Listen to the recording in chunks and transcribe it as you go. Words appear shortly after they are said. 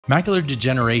Macular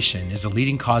degeneration is a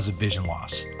leading cause of vision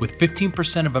loss, with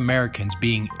 15% of Americans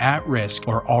being at risk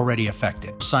or already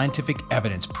affected. Scientific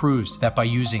evidence proves that by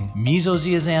using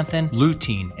mesozeaxanthin,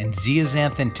 lutein, and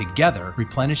zeaxanthin together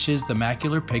replenishes the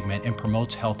macular pigment and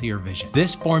promotes healthier vision.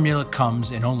 This formula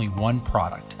comes in only one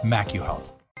product, MacuHealth.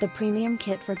 The premium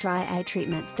kit for dry eye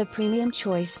treatment. The premium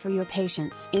choice for your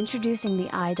patients. Introducing the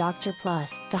Eye Doctor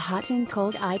Plus, the hot and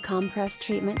cold eye compress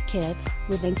treatment kit,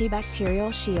 with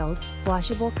antibacterial shield,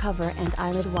 washable cover and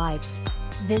eyelid wipes.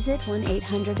 Visit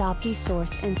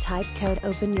 1-800-OPTI-SOURCE and type code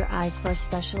OPEN YOUR EYES for a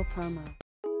special promo.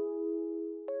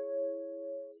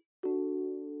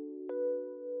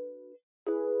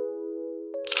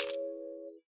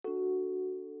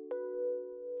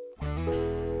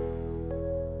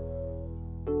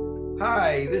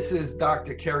 Hi, this is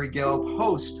Dr. Kerry Gelb,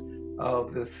 host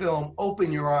of the film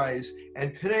Open Your Eyes,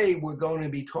 and today we're going to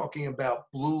be talking about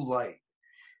blue light.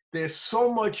 There's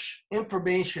so much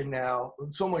information now,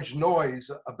 so much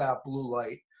noise about blue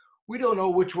light. We don't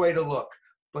know which way to look,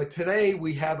 but today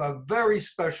we have a very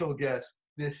special guest,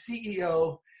 the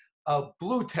CEO of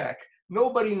BluTech.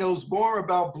 Nobody knows more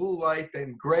about blue light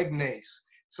than Greg Naes.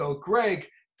 So Greg,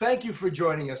 thank you for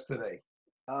joining us today.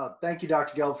 Thank you,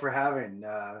 Dr. Gelb, for having.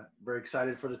 Very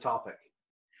excited for the topic.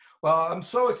 Well, I'm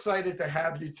so excited to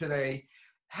have you today.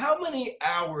 How many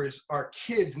hours are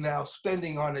kids now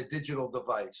spending on a digital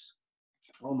device?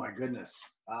 Oh my goodness.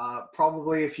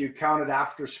 Probably if you counted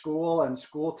after school and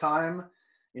school time,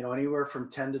 anywhere from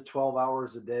 10 to 12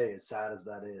 hours a day, as sad as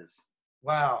that is.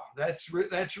 Wow,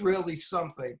 that's really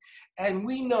something. And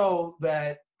we know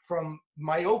that from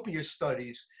myopia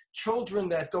studies, children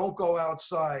that don't go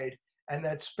outside and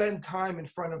that spend time in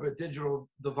front of a digital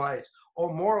device are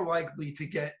more likely to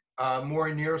get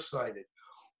more nearsighted.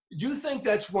 Do you think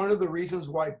that's one of the reasons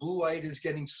why blue light is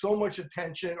getting so much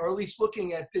attention, or at least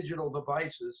looking at digital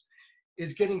devices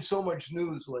is getting so much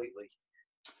news lately?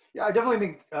 Yeah, I definitely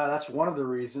think that's one of the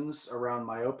reasons around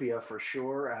myopia for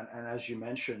sure. And as you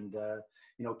mentioned,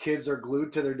 kids are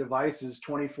glued to their devices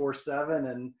 24/7,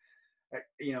 and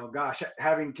gosh,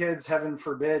 having kids, heaven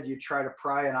forbid, you try to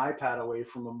pry an iPad away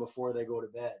from them before they go to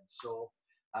bed. So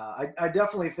I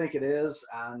definitely think it is.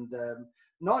 And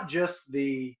not just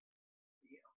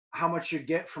how much you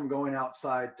get from going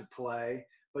outside to play,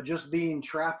 but just being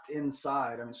trapped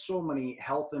inside. I mean, so many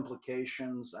health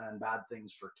implications and bad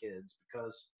things for kids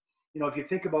because, if you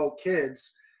think about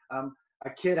kids, a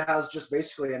kid has just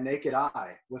basically a naked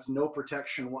eye with no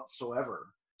protection whatsoever.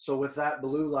 So with that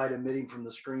blue light emitting from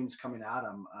the screens coming at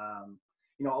them,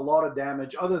 a lot of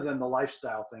damage other than the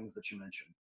lifestyle things that you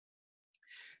mentioned.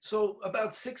 So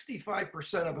about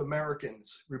 65% of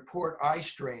Americans report eye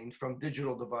strain from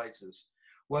digital devices,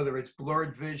 whether it's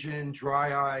blurred vision,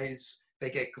 dry eyes,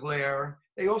 they get glare.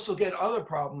 They also get other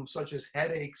problems such as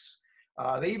headaches.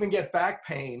 They even get back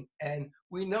pain. And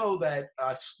we know that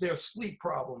there's sleep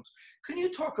problems. Can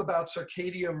you talk about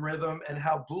circadian rhythm and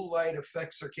how blue light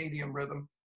affects circadian rhythm?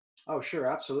 Oh, sure,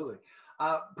 absolutely.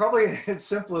 Probably in its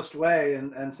simplest way,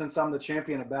 and since I'm the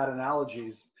champion of bad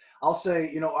analogies, I'll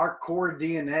say, our core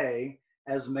DNA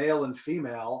as male and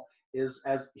female is,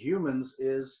 as humans,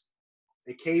 is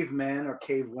a caveman or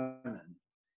cave women.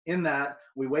 In that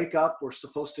we wake up, we're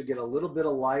supposed to get a little bit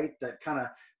of light that kind of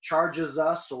charges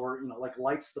us, or like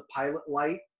lights the pilot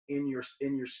light in your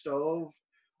stove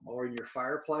or in your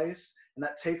fireplace, and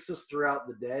that takes us throughout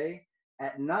the day.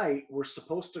 At night, we're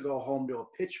supposed to go home to a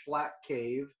pitch black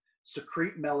cave,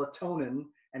 secrete melatonin,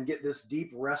 and get this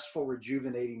deep, restful,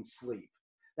 rejuvenating sleep.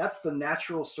 That's the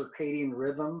natural circadian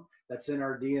rhythm that's in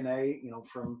our DNA,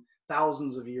 from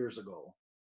thousands of years ago.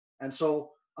 And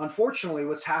so, unfortunately,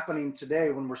 what's happening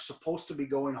today when we're supposed to be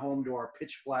going home to our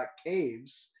pitch black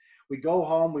caves, we go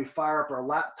home, we fire up our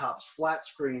laptops, flat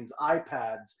screens,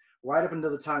 iPads, right up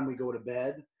until the time we go to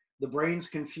bed. The brain's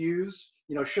confused.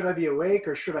 Should I be awake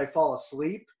or should I fall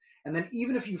asleep? And then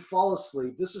even if you fall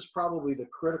asleep, this is probably the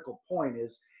critical point,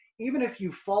 is even if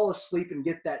you fall asleep and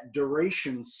get that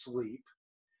duration sleep,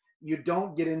 you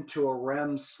don't get into a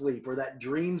REM sleep or that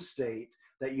dream state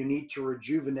that you need to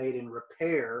rejuvenate and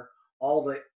repair all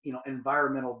the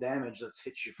environmental damage that's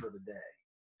hit you for the day.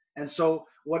 And so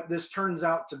what this turns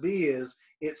out to be is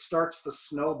it starts to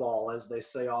snowball, as they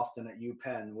say often at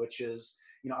UPenn, which is,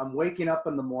 I'm waking up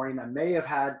in the morning, I may have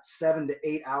had 7 to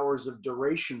 8 hours of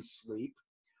duration sleep,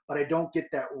 but I don't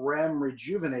get that REM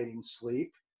rejuvenating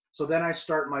sleep. So then I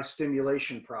start my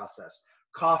stimulation process,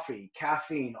 coffee,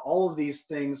 caffeine, all of these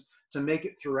things to make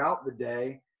it throughout the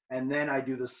day. And then I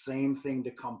do the same thing to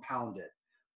compound it.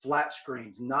 Flat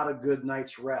screens, not a good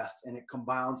night's rest, and it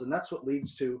compounds. And that's what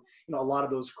leads to, a lot of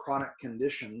those chronic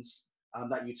conditions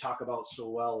that you talk about so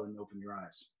well in Open Your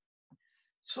Eyes.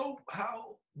 So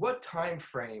what time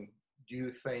frame do you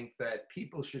think that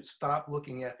people should stop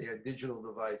looking at their digital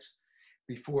device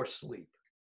before sleep?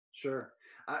 Sure.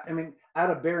 I mean,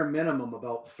 at a bare minimum,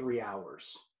 about 3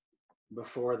 hours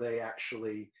before they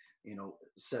actually,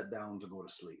 sit down to go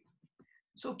to sleep.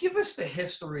 So give us the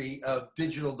history of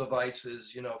digital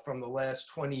devices, from the last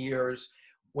 20 years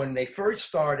when they first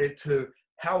started to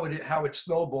how it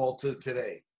snowballed to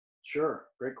today. Sure.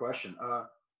 Great question.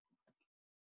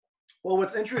 Well,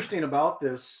 what's interesting about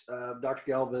this, Dr.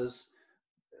 Gelb, is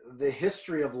the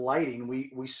history of lighting.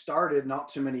 We started not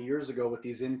too many years ago with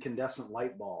these incandescent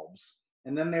light bulbs,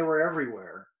 and then they were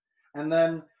everywhere. And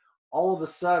then all of a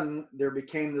sudden, there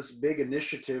became this big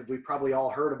initiative. We probably all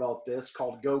heard about this,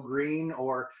 called Go Green,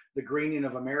 or the greening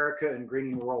of America and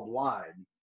greening worldwide.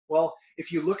 Well,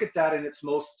 if you look at that in its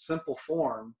most simple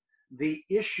form, the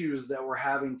issues that we're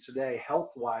having today,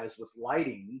 health wise, with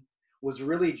lighting, was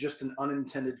really just an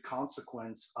unintended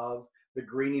consequence of the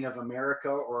greening of America,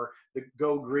 or the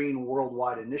Go Green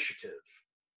Worldwide initiative.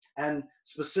 And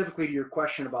specifically to your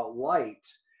question about light,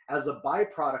 as a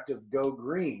byproduct of Go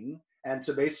Green, and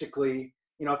to basically,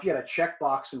 if you had a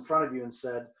checkbox in front of you and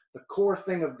said, the core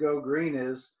thing of Go Green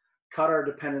is cut our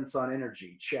dependence on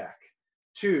energy, check.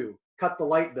 2, cut the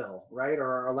light bill, right, or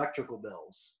our electrical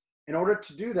bills. In order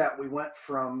to do that, we went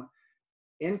from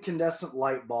incandescent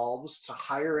light bulbs to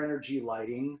higher energy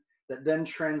lighting that then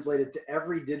translated to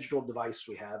every digital device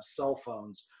we have, cell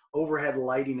phones, overhead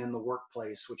lighting in the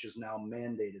workplace, which is now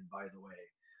mandated, by the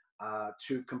way,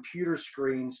 to computer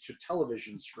screens, to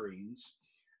television screens.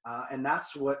 And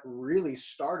that's what really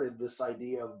started this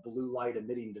idea of blue light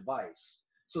emitting device.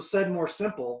 So said more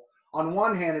simple, on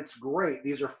one hand, it's great.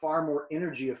 These are far more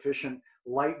energy efficient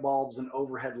light bulbs and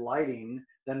overhead lighting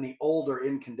than the older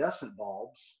incandescent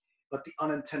bulbs. But the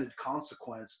unintended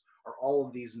consequence are all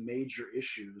of these major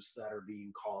issues that are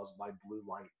being caused by blue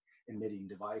light emitting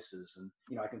devices.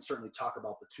 And, I can certainly talk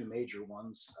about the two major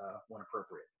ones when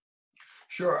appropriate.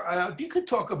 Sure. If you could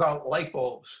talk about light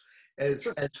bulbs. As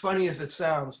funny as it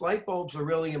sounds, light bulbs are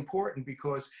really important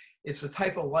because it's the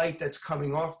type of light that's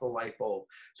coming off the light bulb.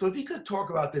 So if you could talk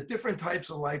about the different types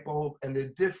of light bulb and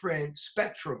the different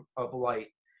spectrum of light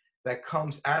that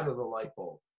comes out of the light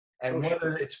bulb, and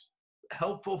whether it's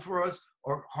helpful for us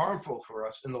or harmful for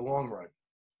us in the long run.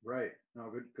 Right.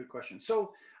 No, good question.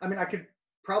 So, I mean, I could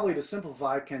probably, to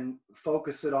simplify, can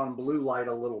focus it on blue light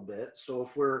a little bit. So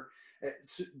if we're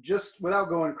just, without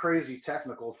going crazy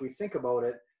technical, if we think about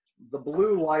it, the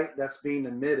blue light that's being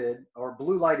emitted, or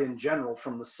blue light in general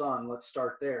from the sun, let's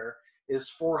start there, is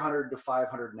 400 to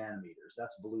 500 nanometers.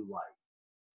 That's blue light.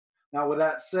 Now, with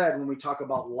that said, when we talk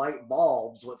about light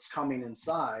bulbs, what's coming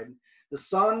inside, the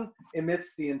sun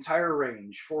emits the entire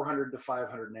range, 400 to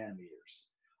 500 nanometers.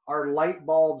 Our light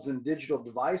bulbs and digital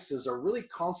devices are really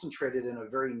concentrated in a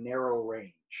very narrow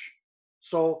range.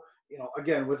 So,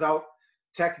 again, without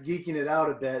tech geeking it out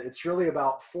a bit, it's really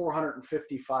about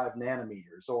 455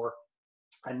 nanometers, or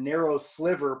a narrow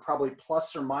sliver, probably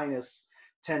plus or minus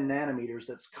 10 nanometers,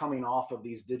 that's coming off of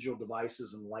these digital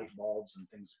devices and light bulbs and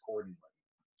things accordingly.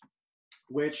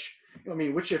 Which,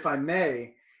 if I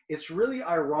may, it's really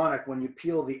ironic when you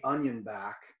peel the onion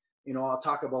back. I'll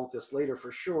talk about this later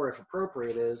for sure, if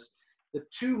appropriate, is the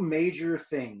two major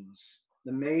things,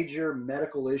 the major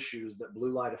medical issues that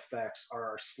blue light affects are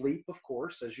our sleep, of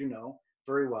course, as you know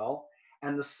very well,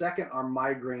 and the second are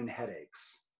migraine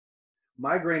headaches.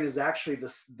 Migraine is actually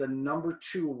the number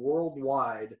 2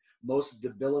 worldwide most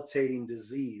debilitating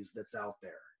disease that's out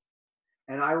there.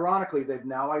 And ironically, they've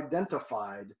now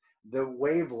identified the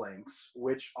wavelengths,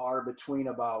 which are between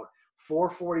about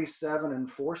 447 and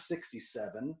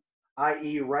 467,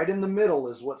 i.e. right in the middle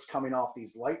is what's coming off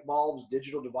these light bulbs,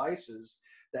 digital devices,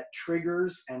 that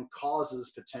triggers and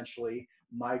causes potentially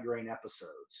migraine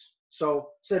episodes. So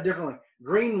said differently,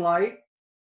 green light,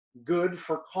 good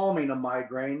for calming a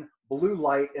migraine. Blue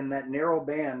light in that narrow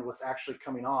band, what's actually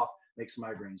coming off, makes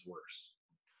migraines worse.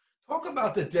 Talk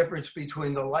about the difference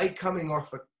between the light coming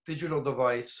off a digital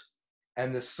device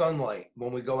and the sunlight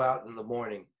when we go out in the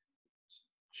morning.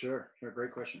 Sure,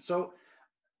 great question. So,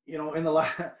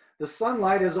 the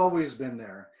sunlight has always been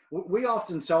there. We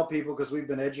often tell people, because we've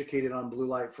been educated on blue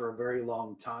light for a very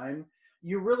long time,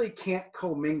 you really can't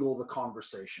commingle the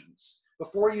conversations.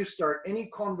 Before you start any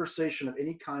conversation of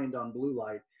any kind on blue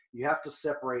light, you have to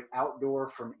separate outdoor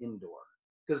from indoor,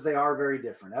 because they are very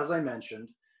different. As I mentioned,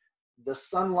 the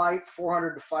sunlight,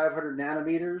 400 to 500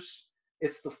 nanometers,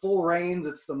 it's the full range,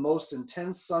 it's the most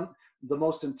intense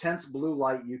blue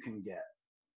light you can get.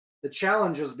 The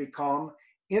challenge has become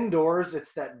indoors,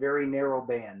 it's that very narrow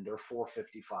band, or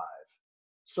 455.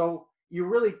 So you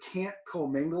really can't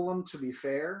commingle them, to be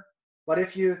fair. But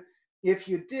if you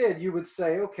did, you would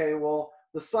say, okay, well,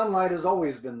 the sunlight has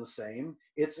always been the same.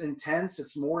 It's intense.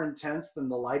 It's more intense than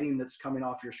the lighting that's coming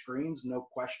off your screens, no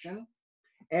question.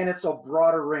 And it's a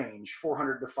broader range,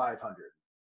 400 to 500.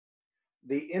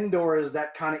 The indoor is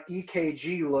that kind of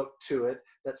EKG look to it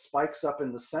that spikes up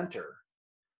in the center.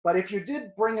 But if you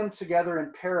did bring them together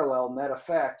in parallel, net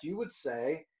effect, you would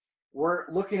say we're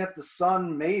looking at the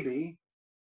sun maybe,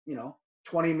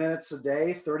 20 minutes a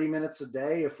day, 30 minutes a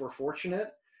day if we're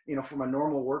fortunate, from a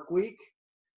normal work week.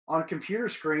 On computer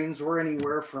screens, we're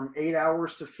anywhere from 8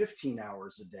 hours to 15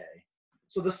 hours a day.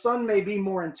 So the sun may be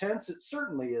more intense. It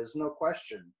certainly is, no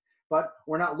question. But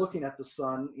we're not looking at the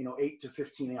sun, 8 to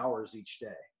 15 hours each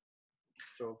day.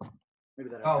 So maybe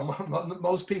that helps.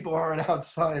 Most people aren't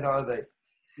outside, are they?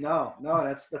 No,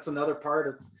 that's another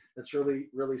part that's really,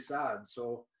 really sad.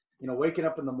 So, waking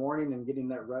up in the morning and getting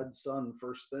that red sun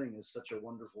first thing is such a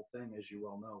wonderful thing, as you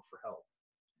well know, for health.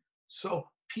 So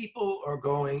people are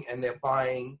going and they're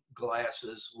buying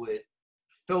glasses with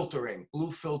filtering,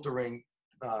 blue filtering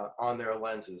on their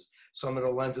lenses. Some of the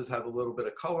lenses have a little bit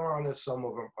of color on it. Some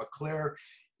of them are clear.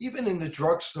 Even in the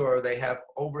drugstore, they have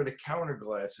over-the-counter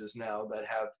glasses now that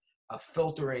have a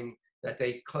filtering that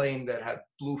they claim that have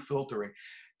blue filtering.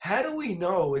 How do we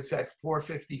know it's at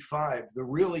 455, the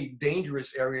really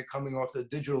dangerous area coming off the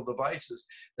digital devices,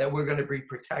 that we're going to be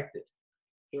protected?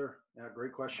 Sure. Yeah,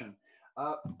 great question.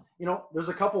 There's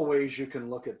a couple ways you can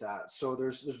look at that. So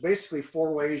there's basically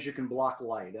 4 ways you can block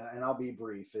light, and I'll be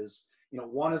brief.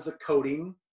 One is a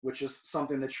coating, which is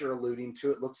something that you're alluding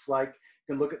to. It looks like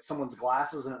you can look at someone's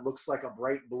glasses and it looks like a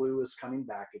bright blue is coming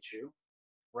back at you,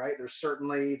 right? There's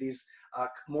certainly these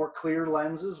more clear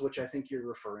lenses, which I think you're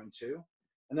referring to.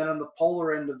 And then on the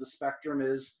polar end of the spectrum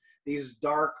is these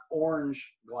dark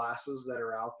orange glasses that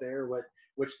are out there,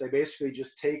 which they basically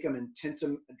just take them and tint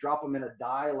them, drop them in a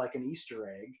dye like an Easter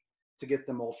egg to get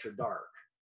them ultra dark.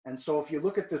 And so if you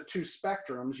look at the 2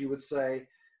 spectrums, you would say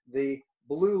the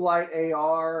blue light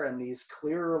AR and these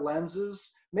clearer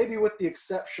lenses, maybe with the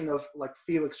exception of like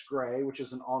Felix Gray, which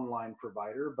is an online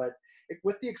provider, but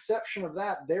with the exception of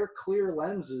that, their clear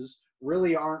lenses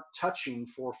really aren't touching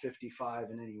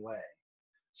 455 in any way.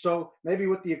 So maybe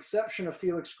with the exception of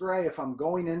Felix Gray, if I'm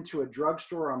going into a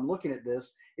drugstore, I'm looking at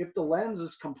this, if the lens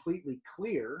is completely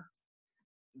clear,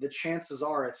 the chances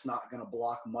are it's not going to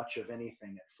block much of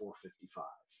anything at 455.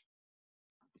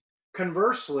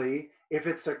 Conversely, if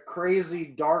it's a crazy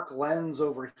dark lens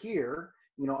over here,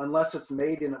 unless it's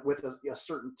made with a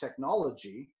certain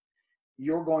technology,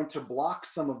 you're going to block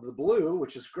some of the blue,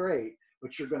 which is great,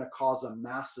 but you're going to cause a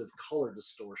massive color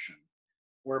distortion,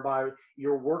 whereby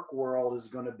your work world is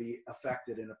going to be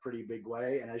affected in a pretty big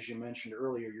way. And as you mentioned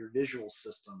earlier, your visual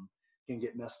system can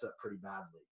get messed up pretty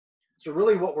badly. So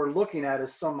really what we're looking at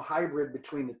is some hybrid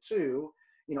between the two,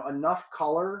 enough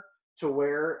color to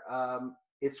where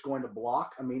it's going to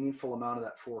block a meaningful amount of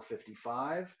that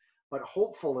 455, but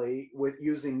hopefully with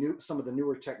using some of the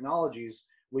newer technologies,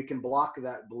 we can block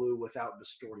that blue without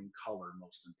distorting color,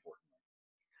 most importantly.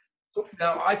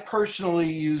 Now, I personally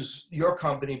use your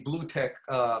company, BluTech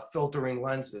filtering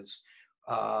lenses.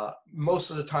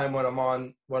 Most of the time when I'm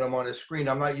on a screen,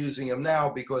 I'm not using them now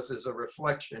because there's a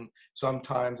reflection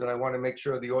sometimes, and I want to make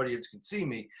sure the audience can see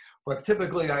me. But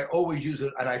typically, I always use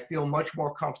it, and I feel much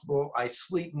more comfortable. I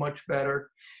sleep much better.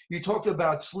 You talked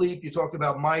about sleep. You talked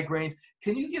about migraine.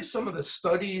 Can you give some of the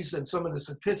studies and some of the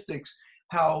statistics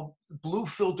how blue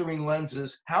filtering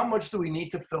lenses, how much do we need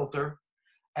to filter,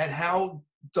 and how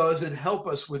does it help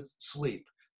us with sleep?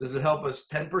 Does it help us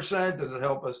 10%? Does it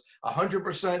help us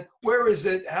 100%? Where is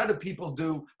it? How do people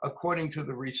do according to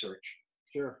the research?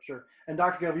 Sure. And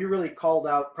Dr. Gelb, you really called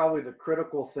out probably the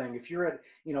critical thing. If you're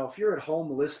at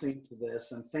home listening to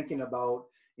this and thinking about,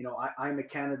 I'm a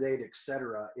candidate, et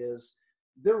cetera, is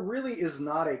there really is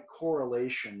not a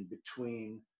correlation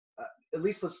between, at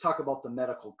least let's talk about the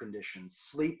medical conditions,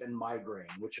 sleep and migraine,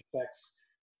 which affects,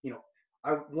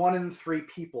 1 in 3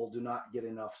 people do not get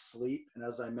enough sleep. And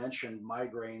as I mentioned,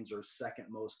 migraines are second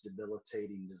most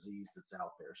debilitating disease that's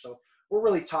out there. So we're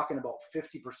really talking about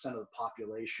 50% of the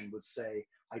population would say,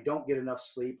 I don't get enough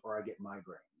sleep or I get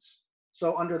migraines.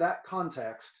 So under that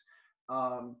context,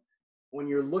 when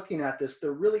you're looking at this,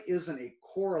 there really isn't a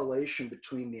correlation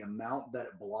between the amount that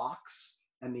it blocks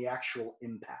and the actual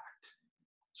impact.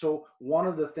 So one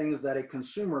of the things that a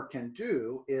consumer can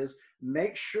do is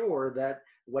make sure that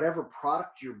whatever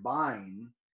product you're buying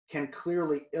can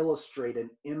clearly illustrate an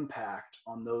impact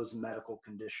on those medical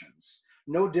conditions.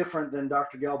 No different than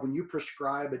Dr. Gelb, when you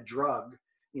prescribe a drug,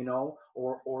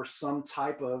 or some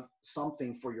type of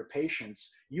something for your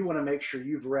patients, you want to make sure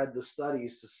you've read the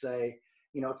studies to say,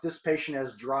 if this patient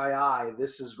has dry eye,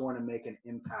 this is going to make an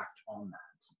impact on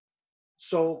that.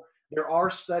 So there are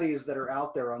studies that are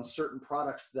out there on certain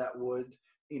products that would,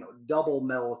 double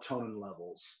melatonin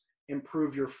levels,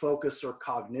 improve your focus or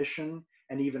cognition,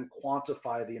 and even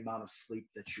quantify the amount of sleep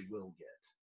that you will get.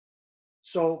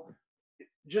 So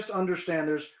just understand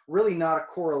there's really not a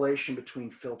correlation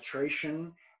between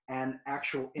filtration and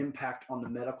actual impact on the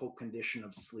medical condition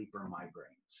of sleep or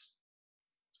migraines.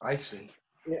 I see.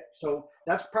 Yeah, so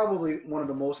that's probably one of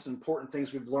the most important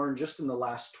things we've learned just in the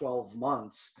last 12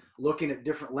 months, looking at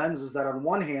different lenses that on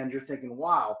one hand, you're thinking,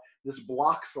 wow, this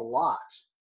blocks a lot.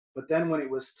 But then when it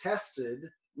was tested,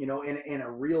 in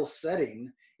a real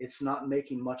setting, it's not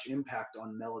making much impact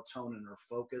on melatonin or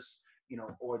focus,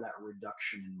 or that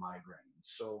reduction in migraines.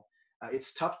 So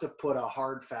it's tough to put a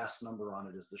hard, fast number on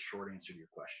it is the short answer to your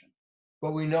question.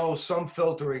 But we know some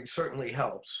filtering certainly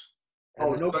helps.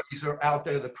 And the studies are out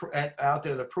there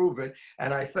to prove it.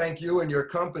 And I thank you and your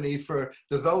company for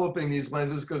developing these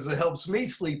lenses, because it helps me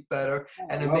sleep better,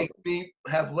 and it makes me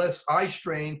have less eye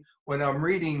strain when I'm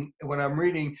reading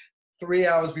 3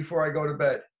 hours before I go to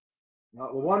bed.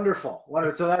 Wonderful.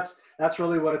 So that's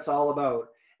really what it's all about.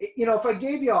 If I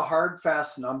gave you a hard,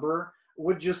 fast number,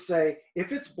 would just say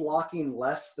if it's blocking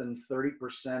less than 30%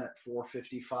 at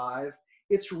 455,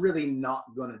 it's really not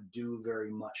going to do very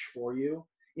much for you.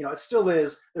 It still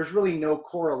is. There's really no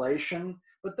correlation,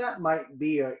 but that might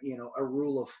be a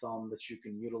rule of thumb that you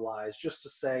can utilize just to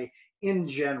say, in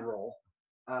general,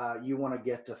 you want to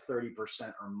get to 30%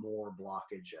 or more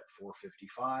blockage at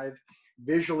 455.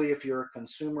 Visually, if you're a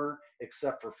consumer,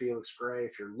 except for Felix Gray,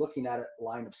 if you're looking at it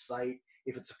line of sight,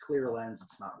 if it's a clear lens,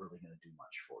 it's not really going to do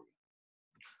much for you.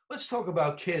 Let's talk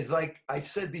about kids. Like I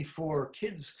said before,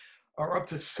 kids are up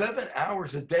to 7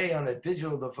 hours a day on a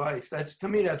digital device. To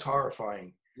me, that's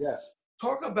horrifying. Yes.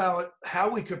 Talk about how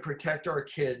we could protect our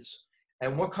kids,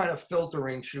 and what kind of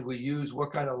filtering should we use?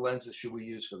 What kind of lenses should we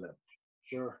use for them?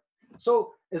 Sure.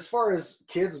 So as far as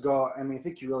kids go, I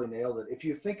think you really nailed it. If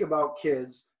you think about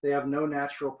kids, they have no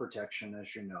natural protection,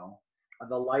 as you know.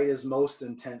 The light is most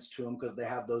intense to them because they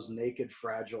have those naked,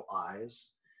 fragile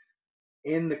eyes.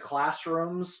 In the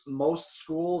classrooms, most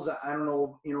schools, I don't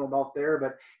know, about there,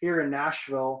 but here in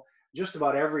Nashville, just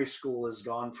about every school has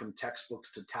gone from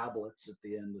textbooks to tablets at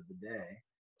the end of the day.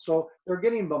 So they're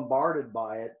getting bombarded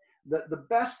by it. The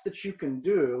best that you can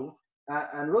do,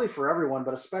 and really for everyone,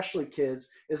 but especially kids,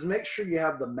 is make sure you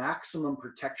have the maximum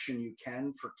protection you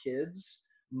can for kids,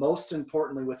 most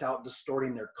importantly without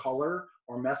distorting their color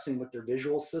or messing with their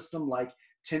visual system like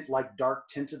dark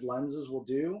tinted lenses will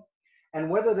do. And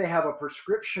whether they have a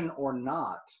prescription or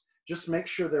not, just make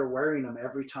sure they're wearing them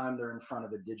every time they're in front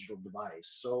of a digital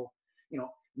device. So,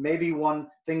 maybe one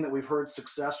thing that we've heard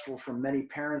successful from many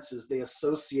parents is they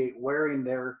associate wearing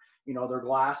their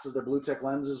glasses, their BluTech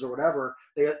lenses or whatever,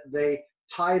 they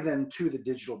tie them to the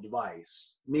digital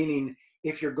device. Meaning,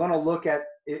 if you're going to look at,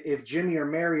 if Jimmy or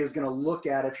Mary is going to look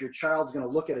at, if your child's going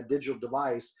to look at a digital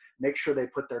device, make sure they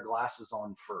put their glasses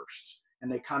on first.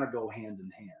 And they kind of go hand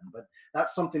in hand. But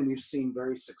that's something we've seen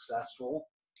very successful,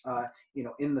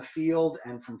 in the field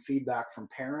and from feedback from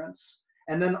parents.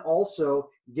 And then also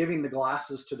giving the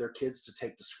glasses to their kids to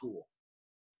take to school.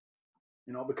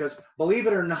 Because believe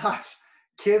it or not,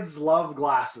 kids love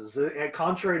glasses.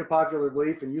 Contrary to popular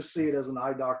belief, and you see it as an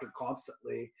eye doctor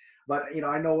constantly. But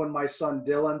I know when my son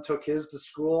Dylan took his to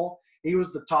school, he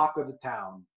was the talk of the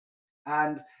town.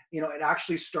 And it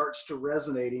actually starts to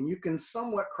resonate, and you can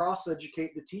somewhat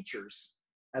cross-educate the teachers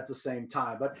at the same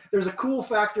time. But there's a cool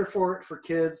factor for it for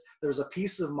kids. There's a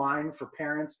peace of mind for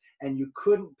parents, and you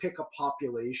couldn't pick a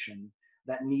population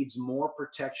that needs more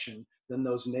protection than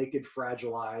those naked,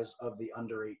 fragile eyes of the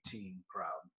under 18 crowd.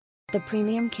 The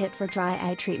premium kit for dry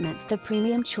eye treatment, the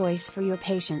premium choice for your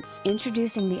patients.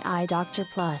 Introducing the Eye Doctor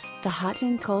Plus, the hot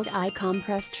and cold eye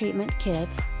compress treatment kit,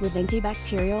 with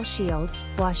antibacterial shield,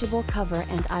 washable cover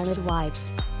and eyelid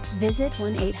wipes. Visit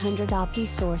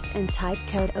 1-800-OPTI-SOURCE and type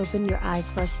code OPEN YOUR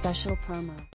EYES for a special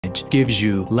promo. It gives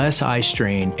you less eye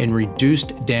strain and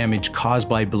reduced damage caused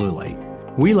by blue light.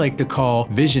 We like to call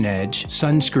Vision Edge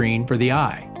sunscreen for the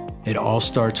eye. It all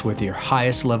starts with your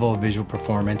highest level of visual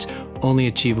performance, only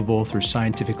achievable through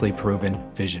scientifically proven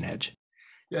Vision Edge.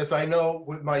 Yes, I know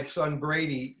with my son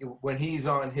Brady, when he's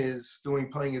on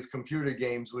playing his computer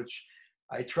games, which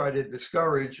I try to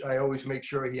discourage, I always make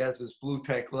sure he has his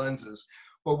BluTech lenses.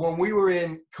 But when we were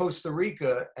in Costa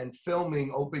Rica and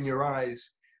filming Open Your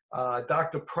Eyes,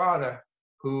 Dr. Prada,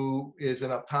 who is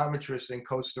an optometrist in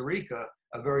Costa Rica,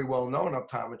 a very well-known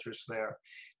optometrist there,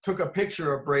 took a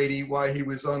picture of Brady while he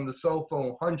was on the cell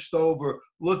phone, hunched over,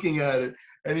 looking at it.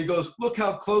 And he goes, look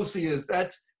how close he is.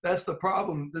 That's the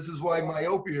problem. This is why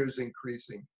myopia is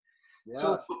increasing.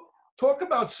 So Yes. talk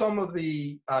about some of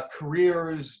the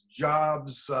careers,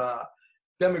 jobs,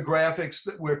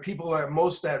 demographics where people are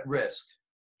most at risk.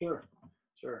 Sure,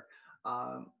 sure.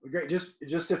 Great.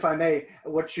 Just if I may,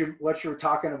 what you were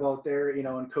talking about there, you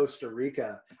know, in Costa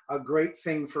Rica, a great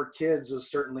thing for kids is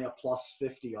certainly a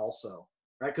 +50 also,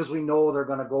 right? Because we know they're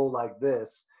going to go like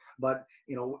this, but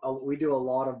you know, we do a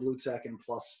lot of BluTech in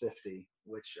 +50,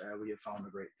 which we have found a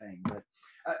great thing. But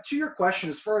to your question,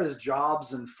 as far as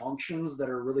jobs and functions that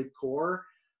are really core,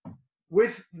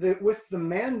 with the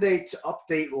mandate to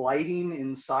update lighting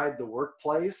inside the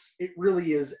workplace, it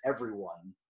really is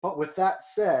everyone. But with that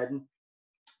said,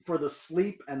 for the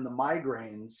sleep and the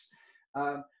migraines,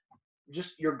 uh,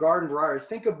 just your garden variety,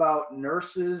 think about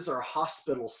nurses or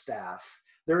hospital staff.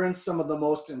 They're in some of the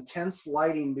most intense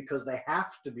lighting because they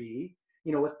have to be,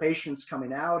 you know, with patients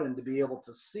coming out and to be able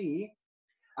to see,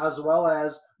 as well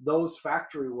as those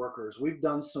factory workers. We've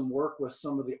done some work with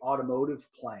some of the automotive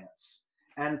plants,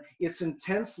 and it's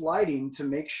intense lighting to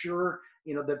make sure,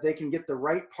 you know, that they can get the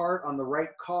right part on the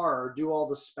right car, do all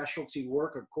the specialty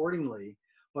work accordingly.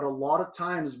 But a lot of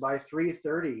times by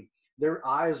 3:30, their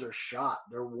eyes are shot,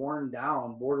 they're worn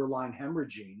down, borderline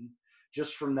hemorrhaging,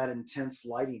 just from that intense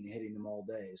lighting hitting them all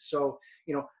day. So,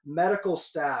 you know, medical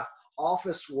staff,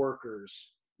 office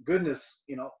workers, goodness,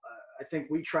 you know, I think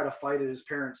we try to fight it as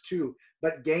parents too,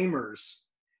 but gamers,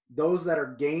 those that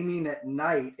are gaming at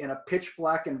night in a pitch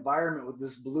black environment with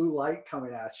this blue light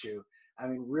coming at you, I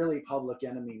mean, really public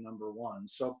enemy number one.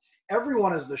 So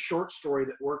everyone is the short story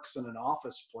that works in an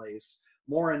office place.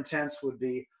 More intense would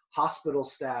be hospital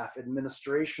staff,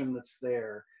 administration that's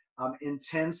there,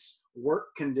 intense work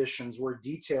conditions where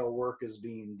detail work is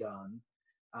being done,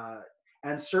 uh,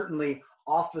 and certainly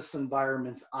office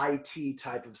environments, IT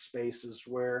type of spaces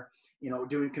where, you know,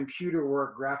 doing computer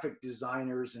work, graphic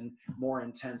designers, and more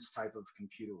intense type of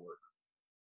computer work.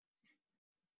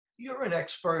 You're an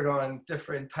expert on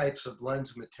different types of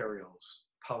lens materials,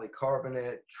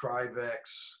 polycarbonate,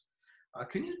 Trivex.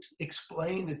 Can you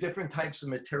explain the different types of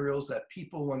materials that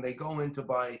people, when they go in to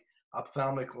buy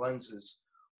ophthalmic lenses,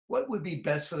 what would be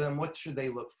best for them? What should they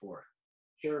look for?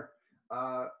 Sure.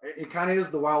 It kind of is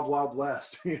the wild, wild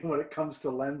west when it comes to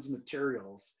lens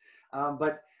materials.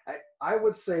 But I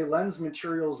would say lens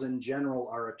materials in general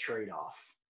are a trade-off,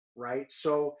 right?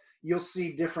 So you'll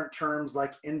see different terms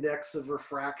like index of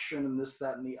refraction and this,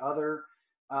 that, and the other.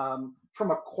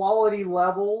 From a quality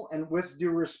level, and with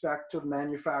due respect to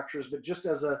manufacturers, but just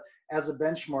as a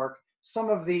benchmark, some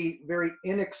of the very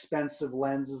inexpensive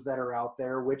lenses that are out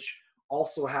there, which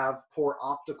also have poor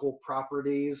optical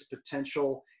properties,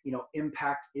 potential, you know,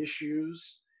 impact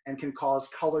issues, and can cause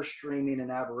color streaming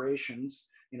and aberrations,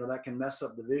 you know, that can mess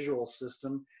up the visual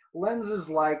system. Lenses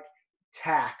like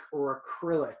tack or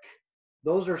acrylic,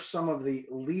 those are some of the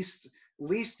least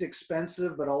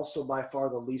expensive, but also by far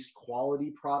the least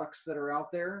quality products that are out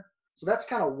there. So that's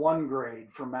kind of one grade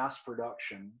for mass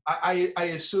production. I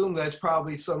assume that's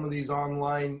probably some of these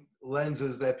online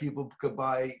lenses that people could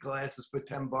buy glasses for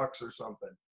 $10 or something.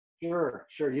 Sure,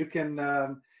 sure. You can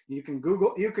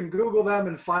Google them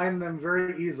and find them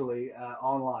very easily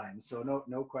online. So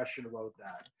no question about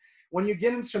that. When you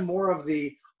get into more of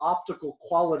the optical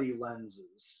quality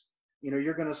lenses, you know,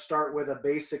 you're going to start with a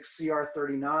basic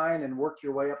CR39 and work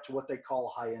your way up to what they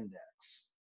call high index.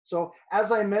 So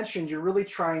as I mentioned, you're really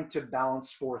trying to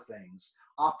balance four things.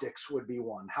 Optics would be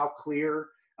one. How clear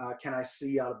can I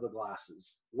see out of the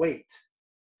glasses? Weight,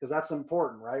 because that's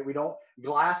important, right?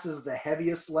 Glass is the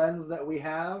heaviest lens that we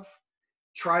have.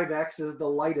 Trivex is the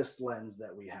lightest lens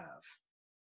that we have.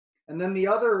 And then the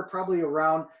other are probably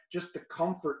around just the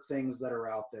comfort things that are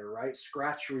out there, right?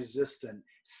 Scratch resistant,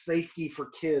 safety for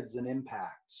kids, and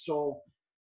impact. So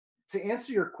to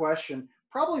answer your question,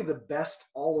 probably the best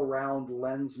all around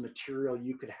lens material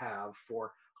you could have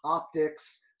for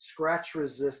optics, scratch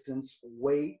resistance,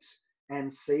 weight,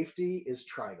 and safety is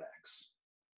Trivex.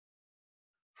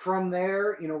 From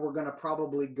there, you know, we're going to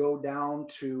probably go down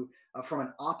to, from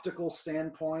an optical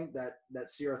standpoint, that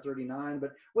CR39.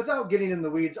 But without getting in the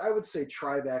weeds, I would say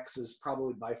Trivex is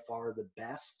probably by far the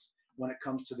best when it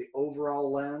comes to the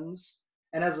overall lens.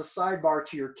 And as a sidebar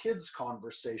to your kids'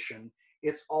 conversation,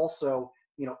 it's also,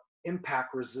 you know,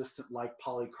 impact resistant like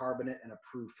polycarbonate and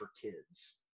approved for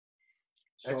kids.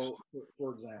 So,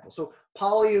 for example, so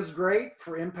poly is great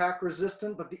for impact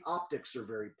resistant, but the optics are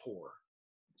very poor.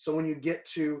 So when you get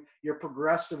to your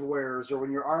progressive wearers, or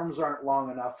when your arms aren't long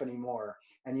enough anymore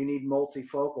and you need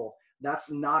multifocal,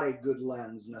 that's not a good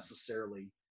lens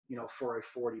necessarily, you know, for a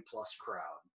 40+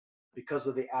 crowd because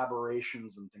of the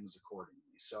aberrations and things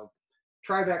accordingly. So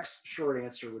Trivex, short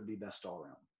answer, would be best all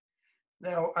around.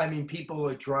 Now, I mean, people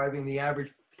are driving, the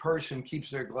average person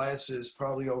keeps their glasses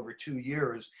probably over 2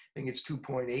 years. I think it's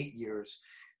 2.8 years.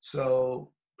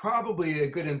 So probably a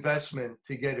good investment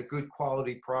to get a good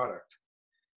quality product.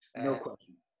 No And,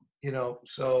 question.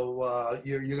 so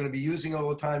you're going to be using all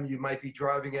the time. You might be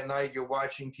driving at night, you're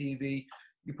watching TV.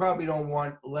 You probably don't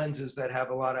want lenses that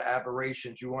have a lot of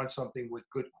aberrations. You want something with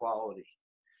good quality.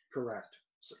 Correct.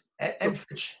 So, And, so and,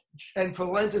 for, and for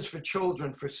lenses for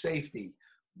children, for safety,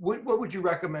 what would you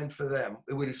recommend for them?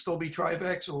 Would it still be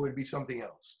Trivex or would it be something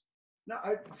else? no,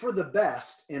 for the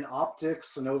best in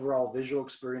optics and overall visual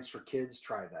experience for kids,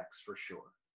 Trivex for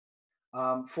sure.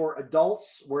 For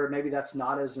adults, where maybe that's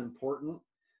not as important,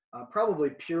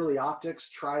 probably purely optics,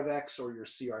 Trivex or your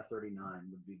CR39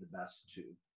 would be the best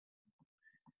two.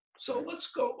 So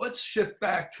let's shift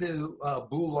back to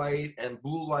blue light and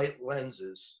blue light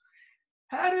lenses.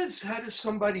 How does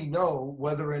somebody know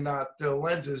whether or not their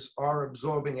lenses are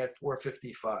absorbing at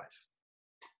 455?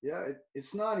 Yeah,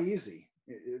 it's not easy,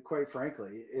 quite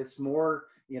frankly. It's more,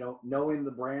 knowing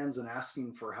the brands and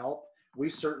asking for help. We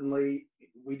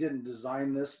didn't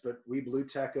design this, but we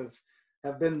BluTech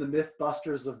have been the myth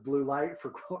busters of blue light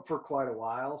for quite a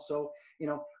while. So,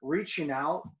 reaching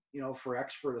out, for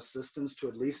expert assistance to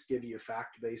at least give you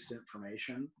fact-based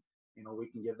information, we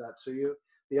can give that to you.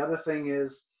 The other thing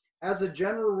is, as a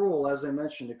general rule, as I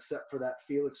mentioned, except for that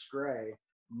Felix Gray,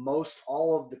 most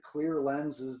all of the clear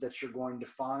lenses that you're going to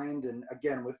find, and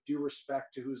again, with due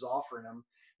respect to who's offering them,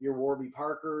 your Warby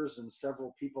Parkers and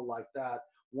several people like that,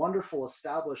 wonderful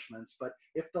establishments, but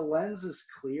if the lens is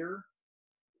clear,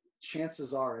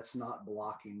 chances are it's not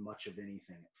blocking much of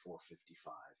anything at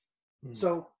 455.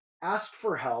 So ask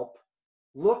for help,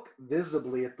 look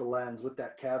visibly at the lens with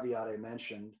that caveat I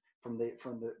mentioned from the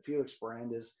Felix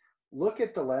brand is look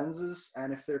at the lenses,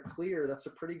 and if they're clear, that's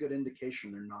a pretty good indication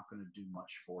they're not going to do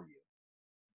much for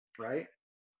you, right?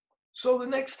 So the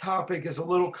next topic is a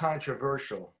little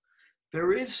controversial.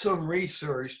 There is some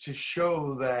research to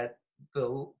show that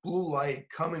the blue light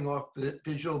coming off the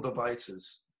digital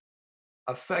devices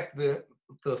affect the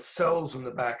cells in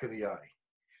the back of the eye.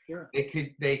 Sure.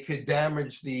 They could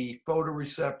damage the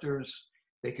photoreceptors.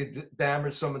 They could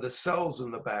damage some of the cells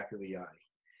in the back of the eye.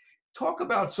 Talk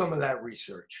about some of that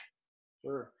research.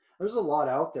 Sure. There's a lot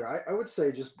out there. I would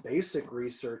say just basic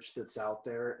research that's out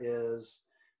there is,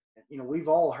 we've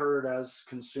all heard as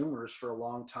consumers for a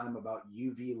long time about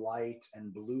UV light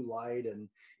and blue light and,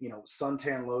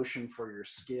 suntan lotion for your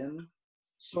skin.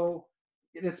 So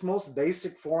in its most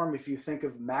basic form, if you think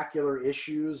of macular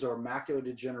issues or macular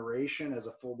degeneration as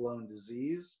a full-blown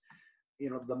disease,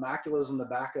 the macula is in the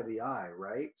back of the eye,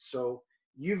 right? So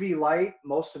UV light,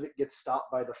 most of it gets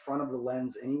stopped by the front of the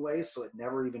lens anyway, so it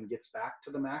never even gets back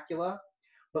to the macula.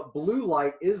 But blue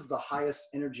light is the highest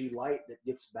energy light that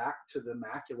gets back to the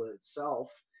macula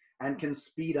itself and can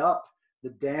speed up the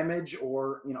damage,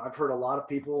 or, I've heard a lot of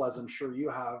people, as I'm sure you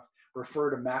have, refer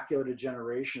to macular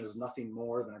degeneration as nothing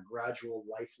more than a gradual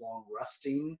lifelong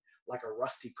rusting, like a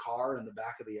rusty car in the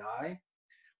back of the eye.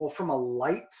 Well, from a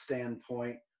light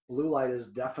standpoint, blue light is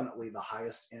definitely the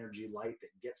highest energy light that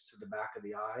gets to the back of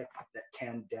the eye that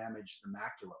can damage the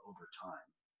macula over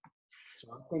time. So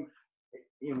I think,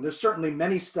 there's certainly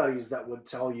many studies that would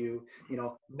tell you,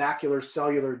 macular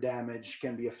cellular damage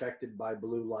can be affected by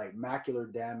blue light,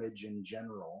 macular damage in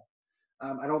general.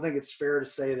 I don't think it's fair to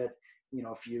say that,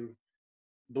 if you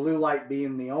blue light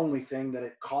being the only thing that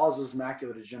it causes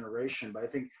macular degeneration, but I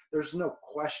think there's no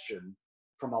question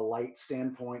from a light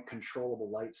standpoint, controllable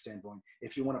light standpoint,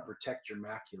 if you want to protect your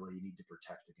macula, you need to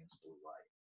protect against blue light.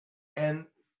 And,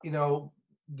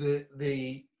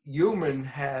 the human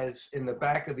has, in the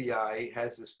back of the eye,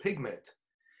 has this pigment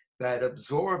that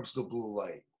absorbs the blue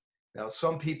light. Now,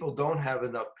 some people don't have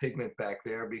enough pigment back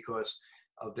there because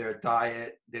of their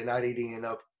diet. They're not eating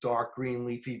enough dark green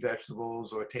leafy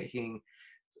vegetables or taking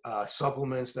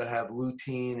supplements that have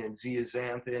lutein and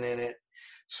zeaxanthin in it.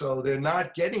 So they're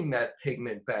not getting that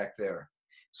pigment back there.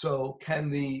 So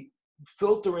can the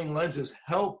filtering lenses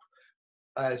help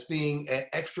as being an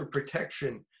extra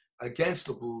protection against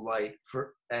the blue light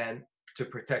and to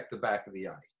protect the back of the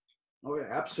eye? Oh yeah,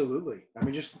 absolutely. I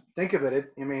mean, just think of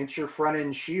it. It's your front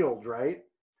end shield, right?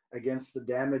 Against the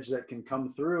damage that can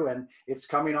come through, and it's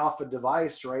coming off a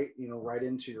device, right? Right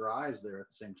into your eyes there at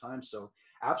the same time. So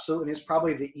absolutely, and it's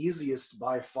probably the easiest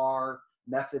by far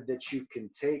method that you can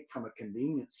take from a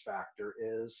convenience factor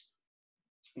is,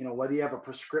 whether you have a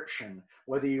prescription,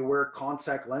 whether you wear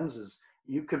contact lenses,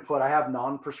 you could put, I have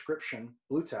non-prescription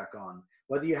BluTech on.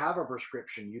 Whether you have a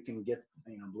prescription, you can get,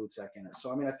 BluTech in it.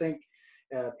 So, I think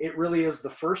it really is the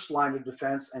first line of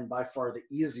defense and by far the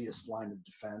easiest line of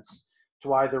defense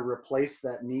to either replace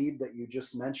that need that you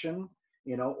just mentioned,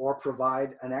 or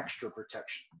provide an extra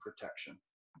protection.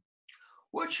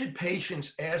 What should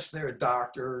patients ask their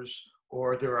doctors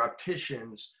or their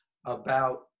opticians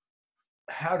about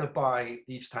how to buy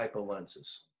these type of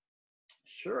lenses?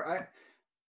 Sure.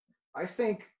 I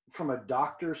think from a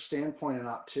doctor's standpoint and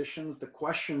opticians, the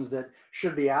questions that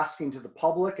should be asking to the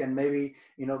public and maybe,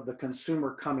 the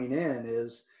consumer coming in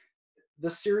is the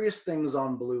serious things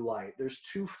on blue light. There's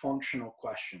two functional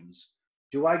questions.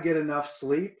 Do I get enough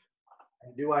sleep?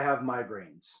 And do I have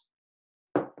migraines?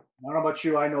 I don't know about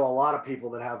you. I know a lot of people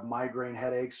that have migraine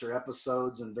headaches or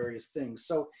episodes and various things.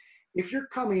 So if you're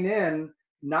coming in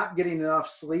not getting enough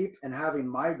sleep and having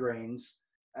migraines,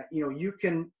 you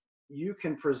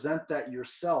can present that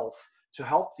yourself to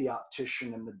help the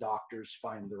optician and the doctors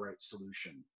find the right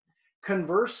solution.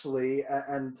 Conversely,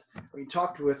 and we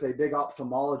talked with a big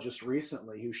ophthalmologist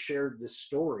recently who shared this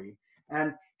story,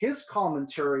 and his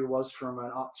commentary was from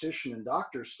an optician and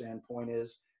doctor standpoint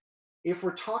is, if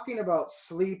we're talking about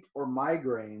sleep or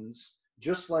migraines,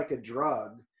 just like a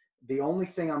drug, the only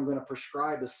thing I'm going to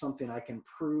prescribe is something I can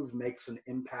prove makes an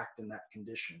impact in that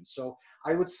condition. So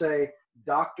I would say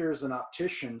doctors and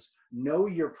opticians, know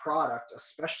your product,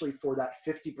 especially for that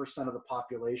 50% of the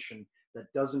population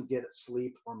that doesn't get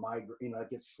sleep or migraine, that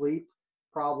gets sleep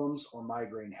problems or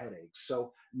migraine headaches.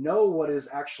 So know what is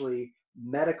actually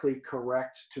medically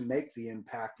correct to make the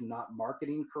impact, not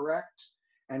marketing correct.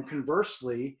 And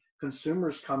conversely,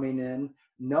 consumers coming in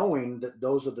knowing that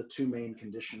those are the two main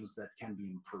conditions that can be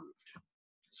improved.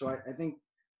 So I think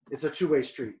it's a two-way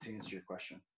street, to answer your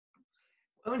question.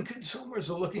 When consumers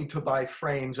are looking to buy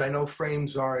frames, I know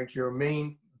frames aren't your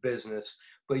main business,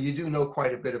 but you do know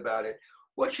quite a bit about it.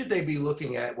 What should they be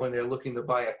looking at when they're looking to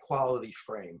buy a quality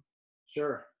frame?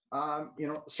 Sure.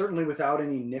 Certainly without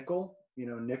any nickel.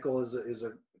 Nickel is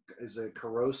a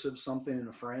corrosive something in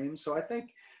a frame. So I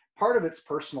think part of it's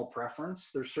personal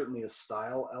preference. There's certainly a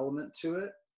style element to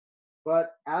it,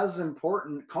 but as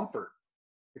important, comfort,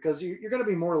 because you're going to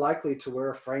be more likely to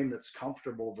wear a frame that's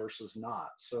comfortable versus not.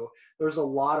 So there's a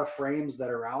lot of frames that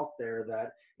are out there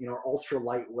that, are ultra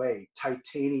lightweight,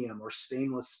 titanium or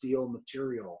stainless steel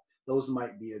material. Those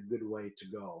might be a good way to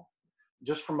go.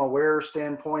 Just from a wearer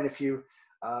standpoint, if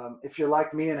you're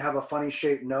like me and have a funny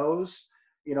shaped nose,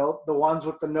 the ones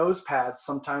with the nose pads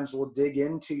sometimes will dig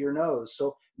into your nose.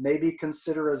 So maybe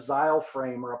consider a Xyle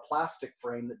frame or a plastic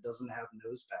frame that doesn't have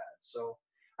nose pads. So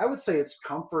I would say it's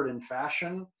comfort and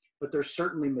fashion, but there's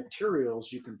certainly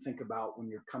materials you can think about when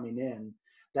you're coming in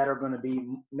that are going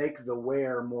to make the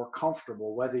wear more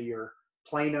comfortable, whether you're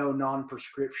plano,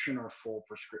 non-prescription, or full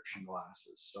prescription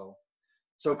glasses.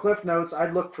 So Cliff Notes,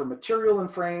 I'd look for material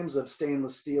and frames of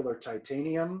stainless steel or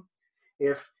titanium.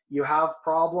 If you have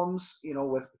problems,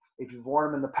 if you've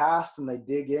worn them in the past and they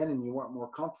dig in and you weren't more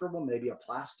comfortable, maybe a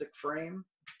plastic frame,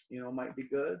 might be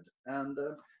good. And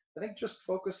I think just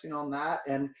focusing on that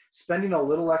and spending a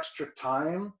little extra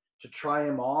time to try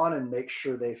them on and make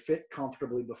sure they fit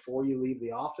comfortably before you leave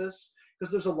the office,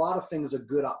 because there's a lot of things a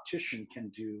good optician can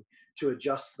do to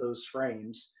adjust those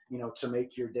frames, to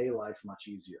make your day life much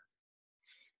easier.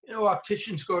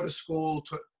 Opticians go to school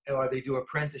or they do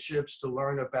apprenticeships to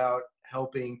learn about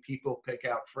helping people pick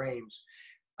out frames.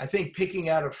 I think picking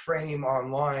out a frame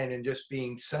online and just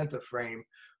being sent a frame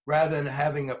rather than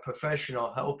having a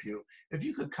professional help you, if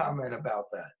you could comment about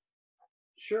that.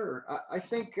 Sure. I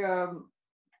think,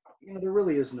 there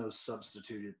really is no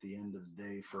substitute at the end of the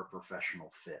day for a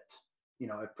professional fit.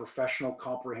 A professional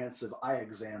comprehensive eye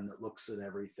exam that looks at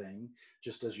everything,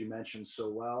 just as you mentioned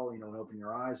so well, and open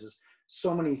your eyes, is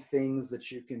so many things that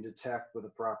you can detect with a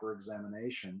proper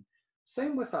examination.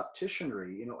 Same with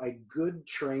opticianry, a good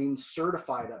trained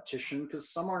certified optician,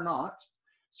 because some are not,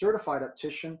 certified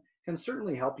optician can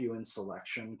certainly help you in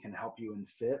selection, can help you in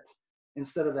fit,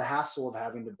 instead of the hassle of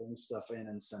having to bring stuff in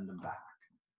and send them back.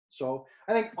 So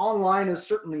I think online is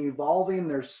certainly evolving.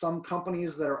 There's some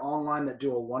companies that are online that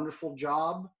do a wonderful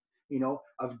job,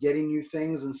 of getting you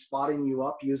things and spotting you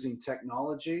up using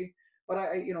technology. But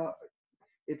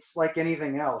it's like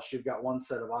anything else. You've got one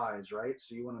set of eyes, right?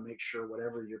 So you want to make sure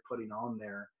whatever you're putting on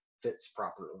there fits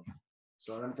properly.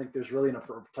 So I don't think there's really a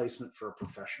replacement for a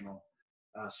professional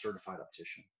certified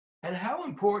optician. And how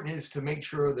important is to make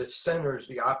sure the centers,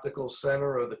 the optical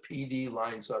center or the PD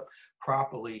lines up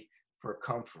properly for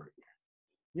comfort?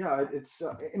 Yeah,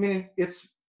 it's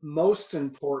most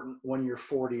important when you're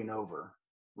 40 and over,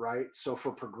 right? So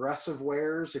for progressive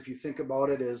wearers, if you think about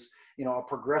it as, a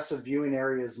progressive viewing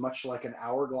area is much like an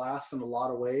hourglass in a lot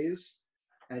of ways.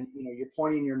 And, you're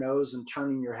pointing your nose and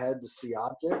turning your head to see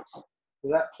objects.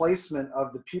 So that placement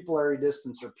of the pupillary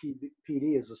distance or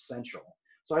PD is essential.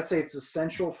 So I'd say it's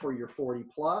essential for your 40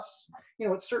 plus. You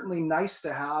know, it's certainly nice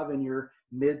to have in your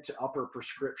mid to upper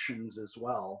prescriptions as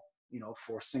well, you know,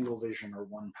 for single vision or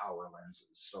one power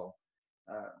lenses. So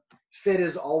fit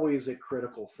is always a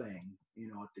critical thing, you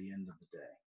know, at the end of the day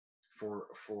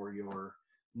for your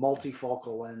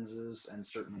multifocal lenses and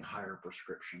certainly higher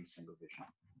prescription single vision.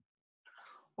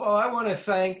 Well, I want to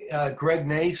thank Greg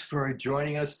Naes for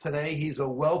joining us today. He's a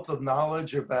wealth of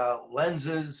knowledge about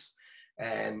lenses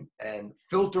and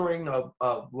filtering of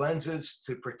lenses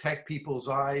to protect people's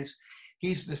eyes.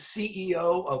 He's the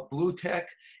CEO of BluTech.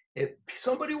 If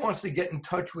somebody wants to get in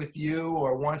touch with you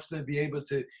or wants to be able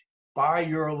to buy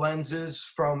your lenses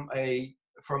from a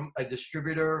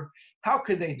distributor, how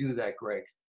can they do that, Greg?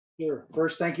 Sure.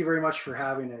 First, thank you very much for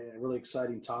having a really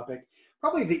exciting topic.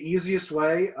 Probably the easiest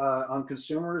way on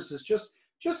consumers is just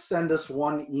send us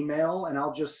one email, and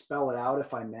I'll just spell it out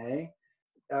if I may,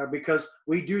 because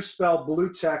we do spell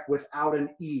BluTech without an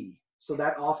E, so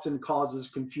that often causes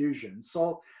confusion.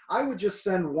 So I would just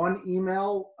send one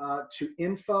email to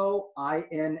info,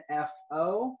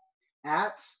 I-N-F-O,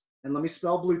 at, and let me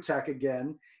spell BluTech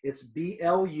again, it's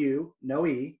B-L-U, no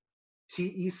E,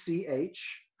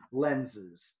 T-E-C-H,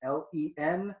 lenses,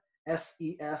 L-E-N-S-E-S.com.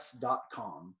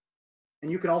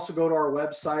 And you can also go to our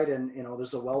website, and you know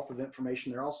there's a wealth of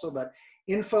information there also, but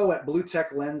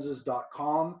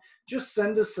info@BluTechLenses.com. Just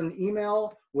send us an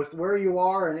email with where you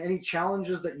are and any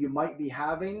challenges that you might be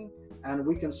having, and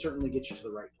we can certainly get you to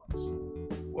the right place.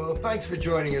 Well, thanks for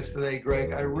joining us today,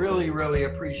 Greg. I really, really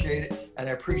appreciate it, and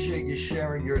I appreciate you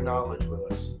sharing your knowledge with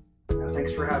us. Yeah,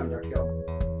 thanks for having me, Dr. Kelly.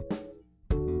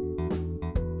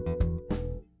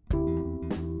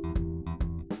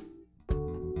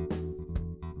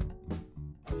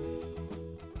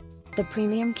 The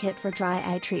premium kit for dry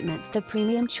eye treatment, the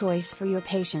premium choice for your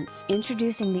patients.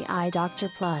 Introducing the Eye Doctor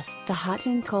Plus, the hot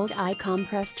and cold eye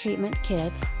compress treatment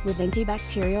kit, with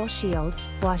antibacterial shield,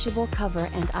 washable cover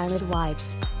and eyelid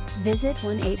wipes. Visit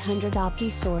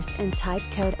 1-800-OPTI-SOURCE and type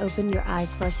code Open Your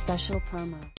Eyes for a special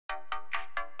promo.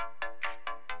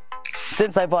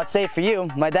 Since I bought Safe For You,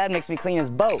 my dad makes me clean his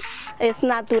boat. Es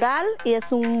natural y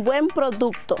es un buen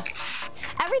producto.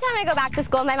 Every time I go back to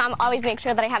school, my mom always makes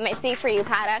sure that I have my Safe For You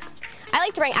products. I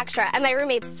like to bring extra, and my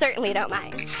roommates certainly don't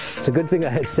mind. It's a good thing I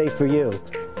had Safe For You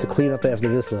to clean up after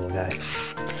this little guy.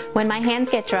 When my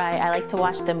hands get dry, I like to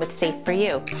wash them with Safe For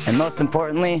You. And most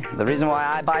importantly, the reason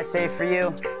why I buy Safe For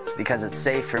You is because it's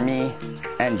safe for me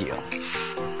and you.